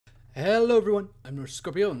Hello everyone, I'm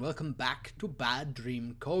NorseScorpio and welcome back to Bad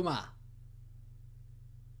Dream Coma.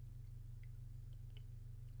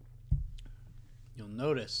 You'll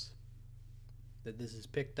notice that this is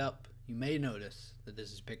picked up, you may notice that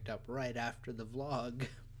this is picked up right after the vlog.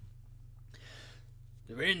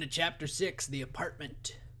 We're into chapter 6, the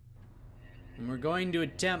apartment. And we're going to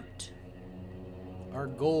attempt, our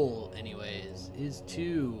goal anyways, is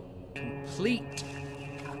to complete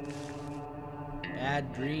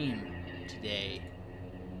Bad Dream today.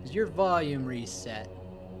 Is your volume reset?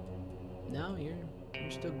 No, you're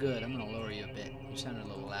still good. I'm gonna lower you a bit. You sounded a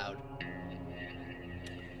little loud.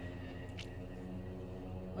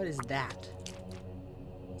 What is that?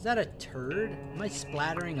 Is that a turd? Am I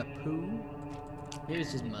splattering a poo? Maybe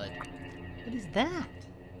it's just mud. What is that?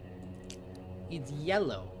 It's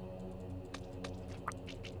yellow.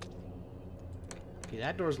 Okay,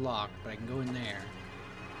 that door's locked, but I can go in there.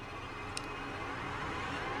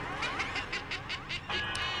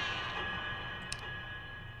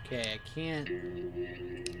 Okay, I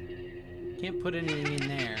can't put anything in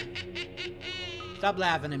there. Stop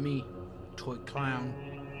laughing at me, toy clown.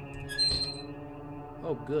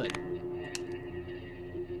 Oh, good.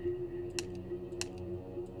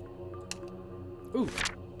 Ooh,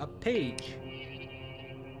 a page.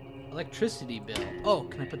 Electricity bill. Oh,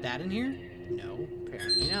 can I put that in here? No,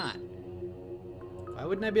 apparently not. Why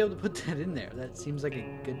wouldn't I be able to put that in there? That seems like a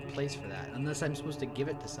good place for that. Unless I'm supposed to give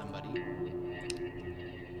it to somebody.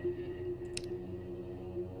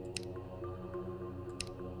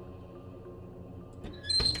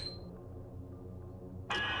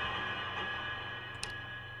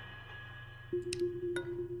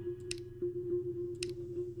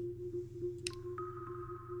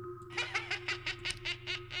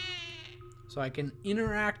 So I can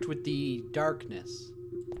interact with the darkness.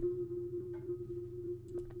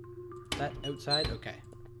 Is that outside? Okay.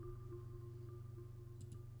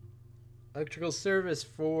 Electrical service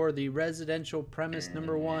for the residential premise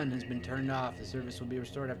number 1 has been turned off. The service will be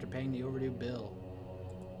restored after paying the overdue bill.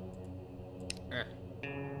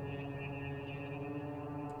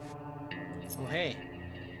 Oh, hey.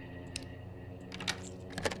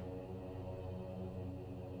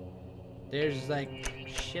 There's like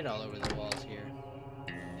shit all over the walls here.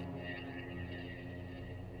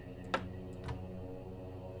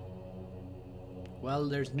 Well,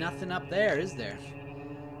 there's nothing up there, is there?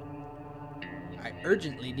 I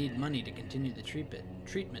urgently need money to continue the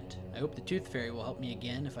treatment. I hope the Tooth Fairy will help me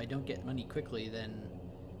again. If I don't get money quickly, then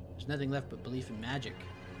there's nothing left but belief in magic.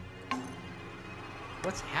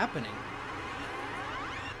 What's happening?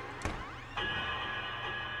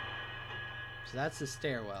 So that's the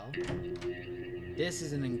stairwell. This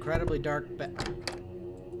is an incredibly dark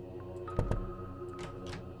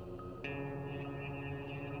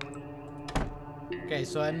Okay,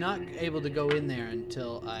 so I'm not able to go in there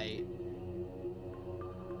until I...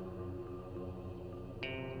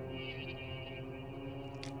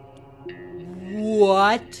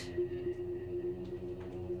 What?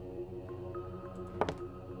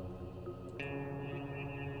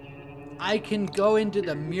 I can go into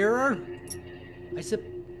the mirror? I said...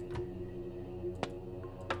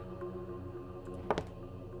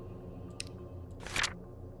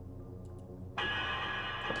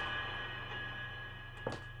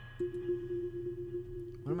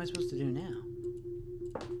 What am I supposed to do now?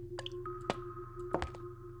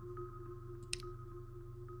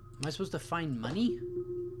 Am I supposed to find money?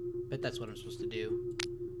 Bet that's what I'm supposed to do.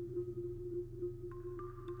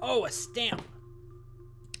 Oh, a stamp!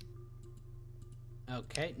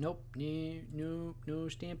 Okay, nope. No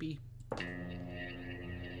stampy. Can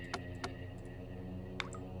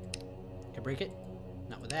I break it?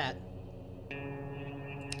 Not with that.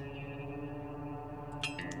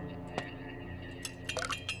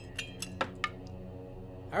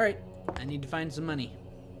 Alright, I need to find some money.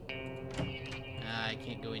 I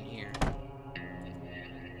can't go in here.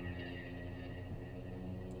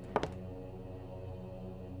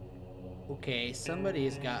 Okay, somebody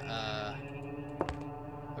has got a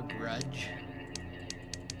grudge.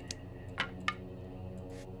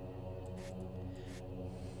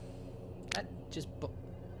 That just...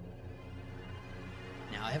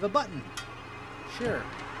 Now I have a button. Sure.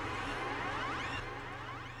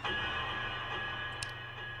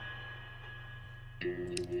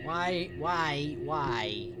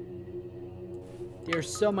 Why? There's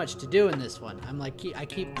so much to do in this one. I'm like, I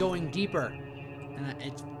keep going deeper, and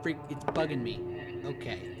it's bugging me.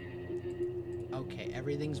 Okay,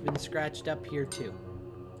 everything's been scratched up here too.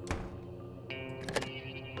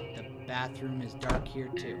 The bathroom is dark here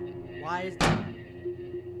too. Why is that?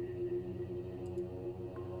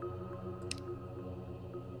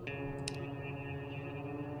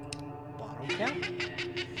 cap?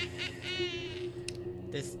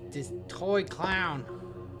 This toy clown.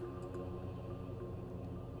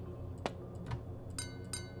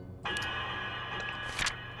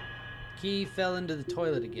 Key fell into the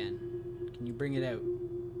toilet again. Can you bring it out?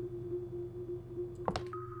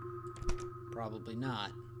 Probably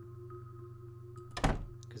not.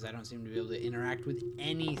 Because I don't seem to be able to interact with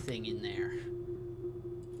anything in there.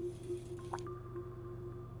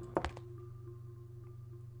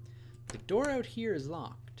 The door out here is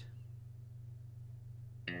locked.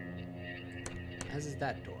 As is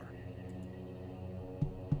that door.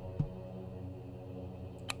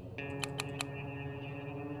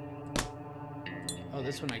 Oh,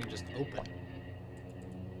 this one I can just open.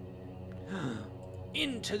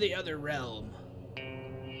 Into the other realm.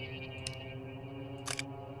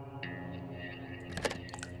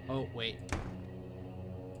 Oh, wait.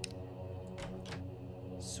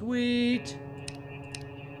 Sweet.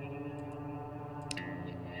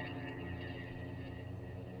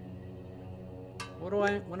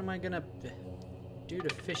 What am I gonna do to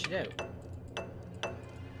fish it out?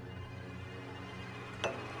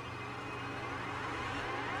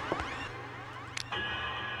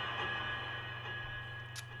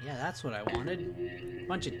 Yeah, that's what I wanted.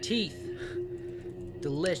 Bunch of teeth.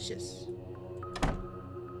 Delicious.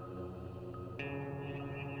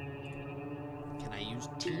 Can I use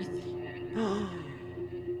teeth?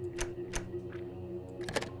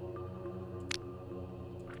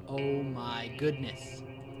 Oh my goodness.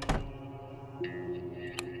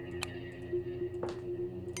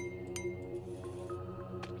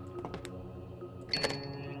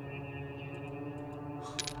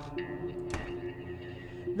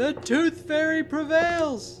 The Tooth Fairy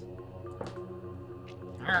prevails!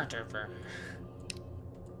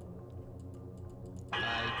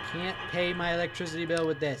 I can't pay my electricity bill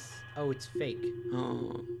with this. Oh, it's fake.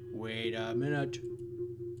 Oh, wait a minute.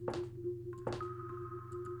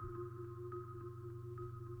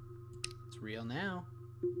 It's real now.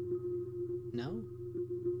 No?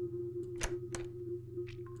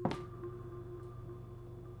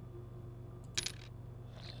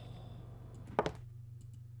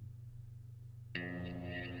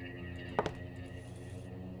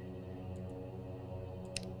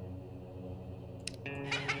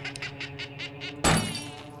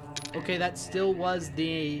 Okay, that still was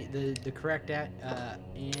the correct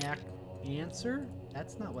answer.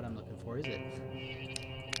 That's not what I'm looking for, is it?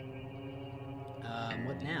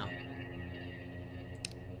 What now?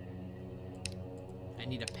 I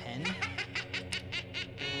need a pen.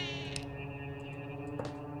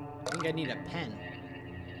 I think I need a pen.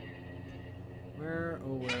 Where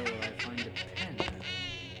will I find a pen?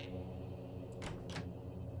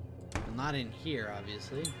 Well, not in here,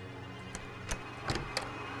 obviously.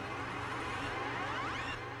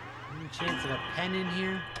 Chance of a pen in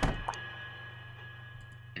here?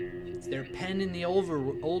 Is there a pen in the old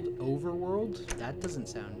overworld? That doesn't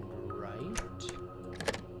sound right.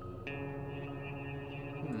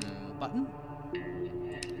 Button?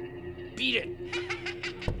 Beat it!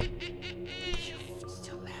 You're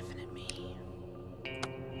still laughing at me.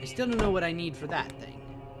 I still don't know what I need for that thing.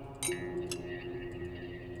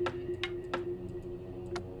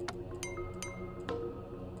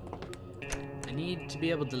 I need to be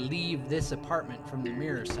able to leave this apartment from the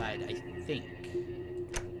mirror side, I think.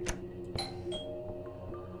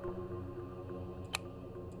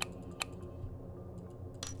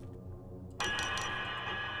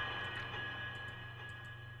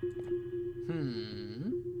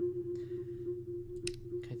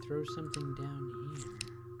 Can I throw something down here?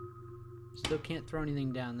 Still can't throw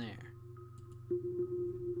anything down there.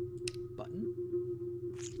 Button?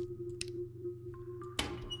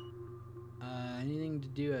 Anything to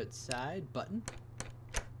do outside? Button?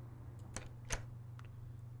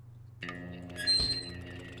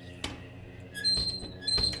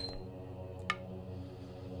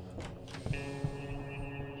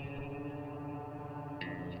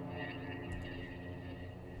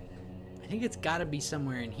 I think it's gotta be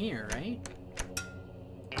somewhere in here, right?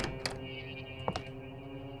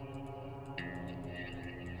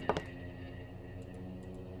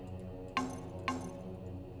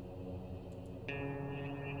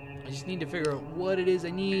 I just need to figure out what it is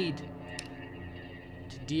I need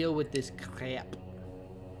to deal with this crap.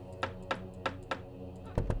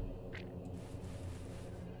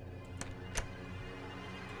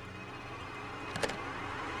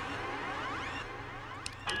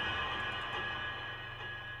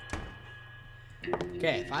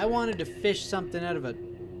 Okay, if I wanted to fish something out of a...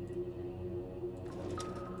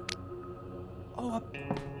 Oh,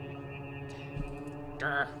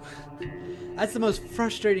 That's the most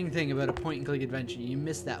frustrating thing about a point-and-click adventure. You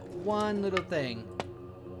miss that one little thing.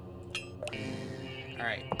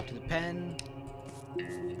 Alright, to the pen.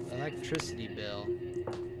 Electricity bill.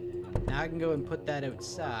 Now I can go and put that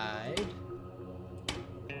outside.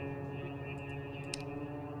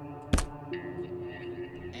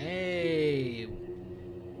 Hey,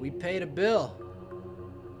 we paid a bill.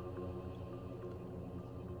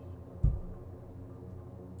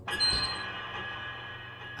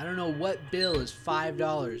 I don't know what bill is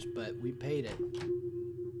 $5, but we paid it.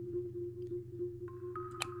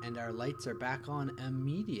 And our lights are back on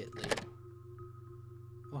immediately.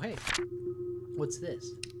 Oh, hey. What's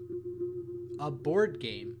this? A board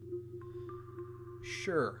game.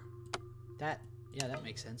 Sure. Yeah, that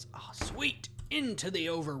makes sense. Oh, sweet! Into the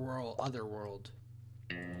overworld, other world.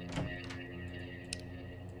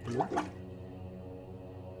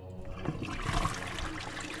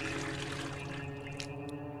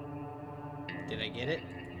 Did I get it?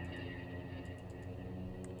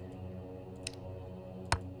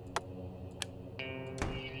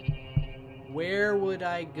 Where would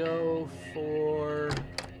I go for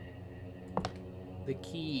the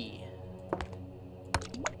key?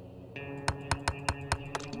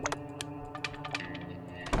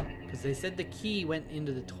 Because they said the key went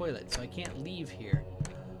into the toilet, so I can't leave here.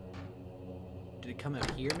 Did it come out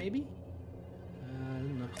here, maybe?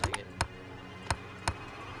 Doesn't look like it.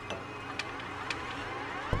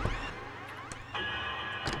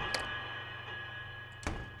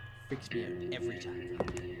 Freaks me out every time.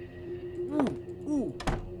 Ooh.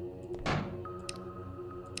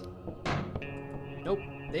 Nope,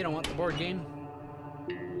 they don't want the board game.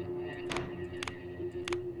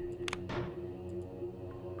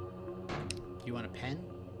 Do you want a pen?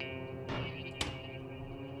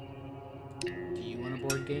 Do you want a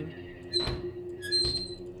board game?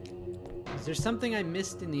 Is there something I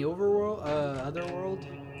missed in the overworld, other world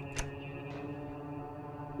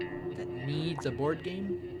that needs a board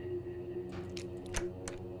game?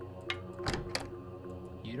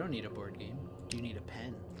 You don't need a board game. You need a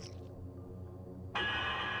pen.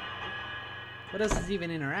 What else is even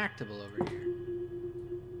interactable over here?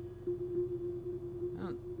 I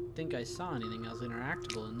don't think I saw anything else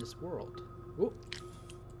interactable in this world. Whoop.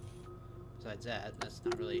 Besides that, that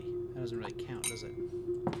doesn't really count, does it?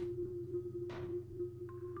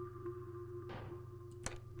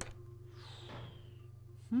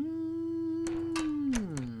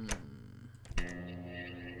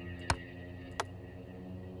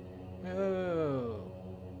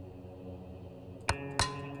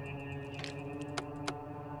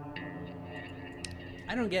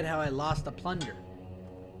 I don't get how I lost a plunger.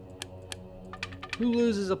 Who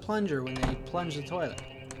loses a plunger when they plunge the toilet?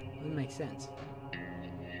 Doesn't make sense.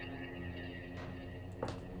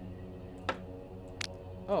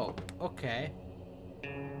 Oh, okay.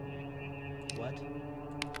 What?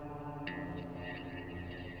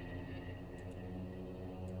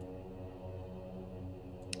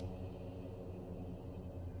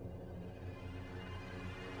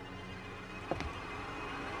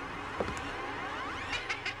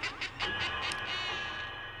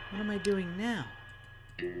 What am I doing now?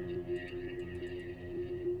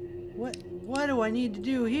 What do I need to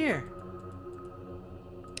do here?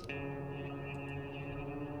 Do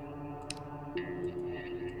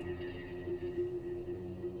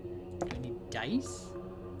I need dice?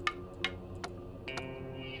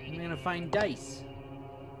 I'm gonna find dice.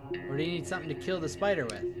 Or do you need something to kill the spider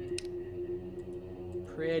with?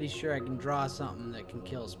 Pretty sure I can draw something that can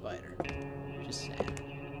kill a spider. Just saying.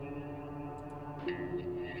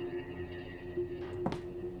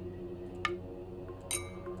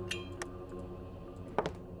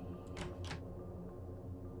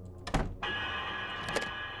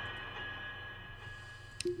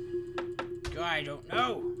 I don't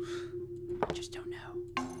know. I just don't know.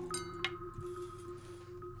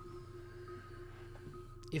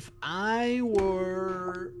 If I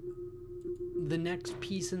were the next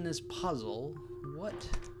piece in this puzzle, what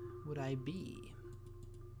would I be?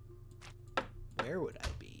 Where would I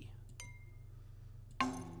be?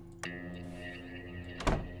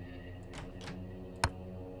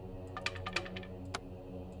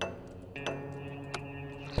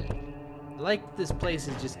 Like this place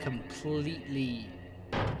is just completely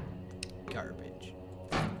garbage.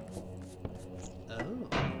 Oh.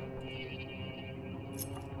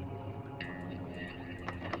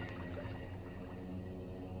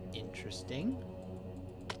 Interesting.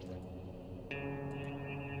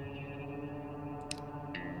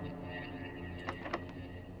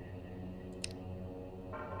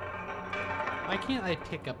 Why can't I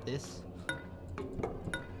pick up this?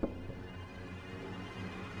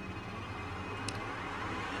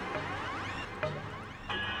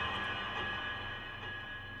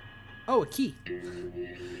 Oh, a key.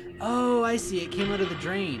 Oh, I see. It came out of the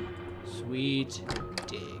drain. Sweet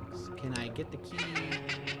digs. Can I get the key?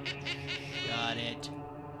 Got it.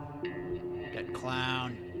 That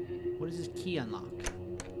clown. What does this key unlock?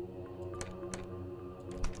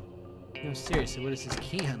 No, seriously, what does this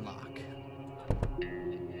key unlock?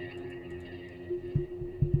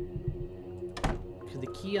 Could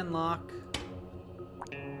the key unlock?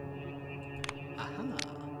 Aha.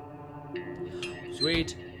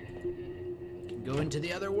 Sweet. Can go into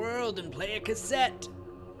the other world and play a cassette.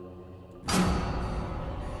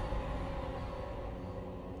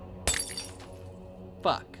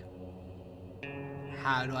 Fuck.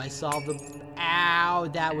 How do I solve the... Ow,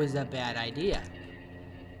 that was a bad idea.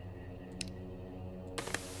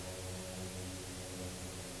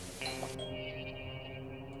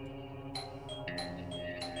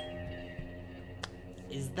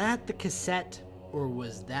 Is that the cassette, or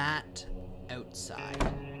was that outside?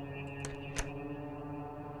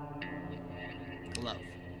 Glove.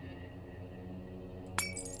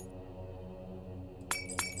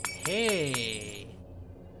 Hey.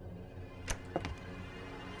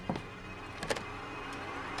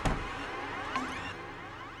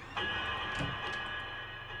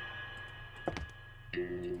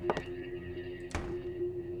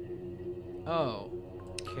 Oh,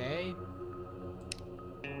 okay.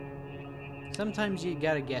 Sometimes you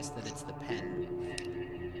gotta guess that it's the pen.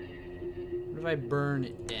 What if I burn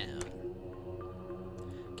it down?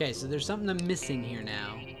 Okay, so there's something I'm missing here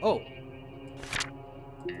now. Oh!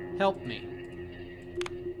 Help me.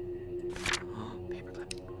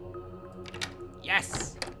 Paperclip.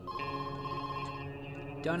 Yes!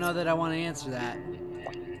 Don't know that I want to answer that.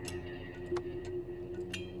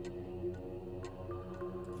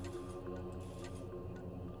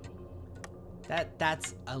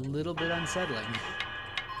 That's a little bit unsettling.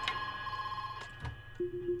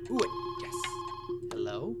 Ooh, yes.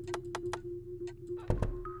 Hello?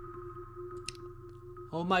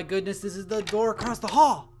 Oh my goodness, this is the door across the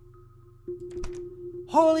hall!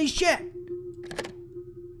 Holy shit!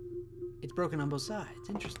 It's broken on both sides.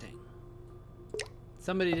 Interesting.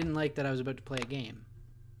 Somebody didn't like that I was about to play a game.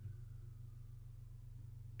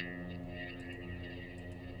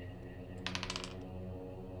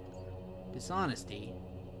 Dishonesty.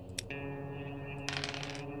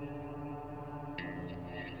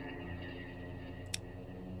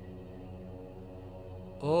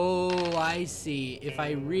 Oh, I see. If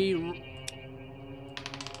I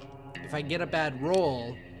get a bad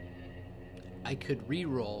roll, I could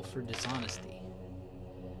re-roll for dishonesty.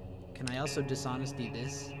 Can I also dishonesty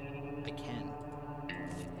this? I can.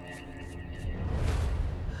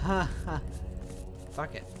 Ha ha.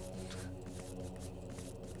 Fuck it.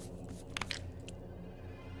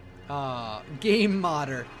 Game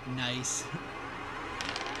modder. Nice.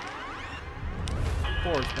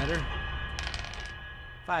 4's better.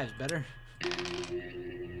 5's better.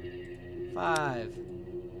 5.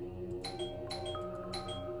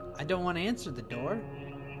 I don't want to answer the door.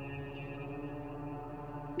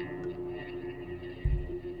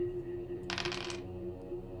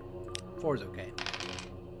 Four's okay.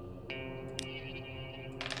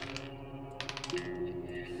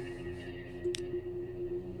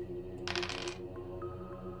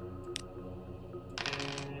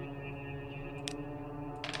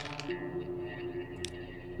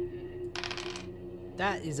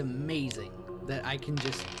 That is amazing that I can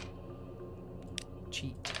just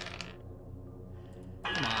cheat.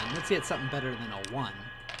 Come on, let's get something better than a 1.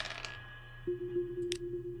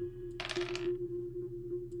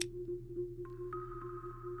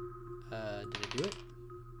 Did I do it?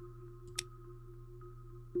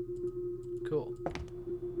 Cool.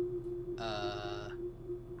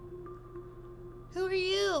 Who are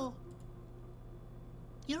you?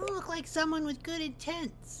 You don't look like someone with good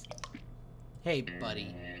intents. Hey,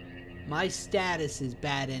 buddy. My status is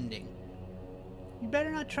bad ending. You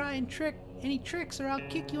better not try and any tricks or I'll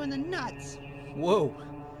kick you in the nuts. Whoa.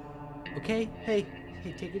 Okay, hey,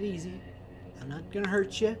 take it easy. I'm not gonna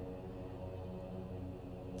hurt you.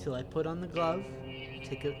 Till I put on the glove,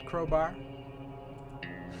 take a crowbar.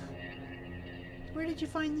 Where did you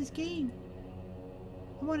find this game?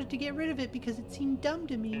 I wanted to get rid of it because it seemed dumb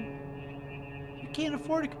to me. I can't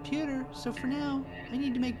afford a computer, so for now, I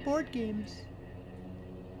need to make board games.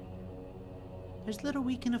 There's little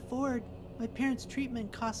we can afford. My parents'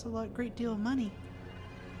 treatment costs a great deal of money.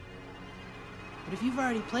 But if you've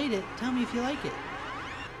already played it, tell me if you like it.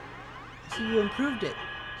 I see you improved it,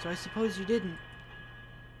 so I suppose you didn't.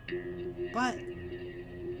 But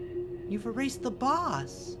you've erased the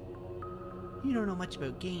boss. You don't know much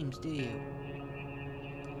about games, do you?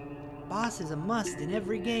 boss is a must in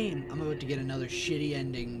every game. I'm about to get another shitty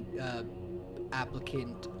ending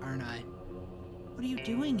applicant, aren't I? What are you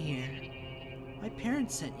doing here? My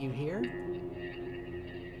parents sent you here.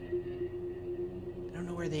 I don't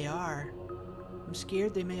know where they are. I'm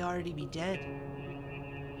scared they may already be dead.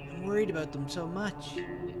 I'm worried about them so much.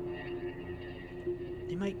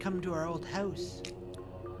 They might come to our old house.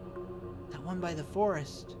 That one by the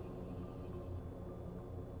forest.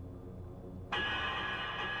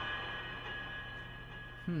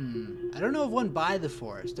 I don't know of one by the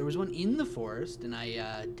forest. There was one in the forest, and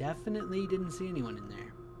I definitely didn't see anyone in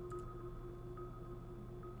there.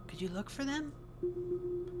 Could you look for them?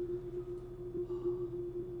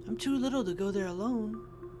 I'm too little to go there alone.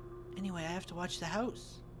 Anyway, I have to watch the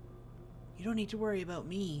house. You don't need to worry about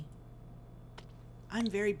me. I'm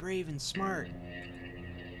very brave and smart.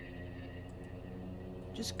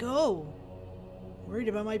 Just go. I'm worried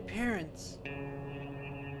about my parents.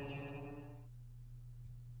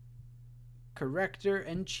 Corrector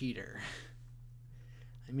and cheater.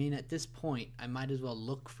 I mean, at this point, I might as well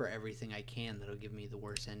look for everything I can that'll give me the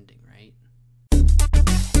worst ending, right?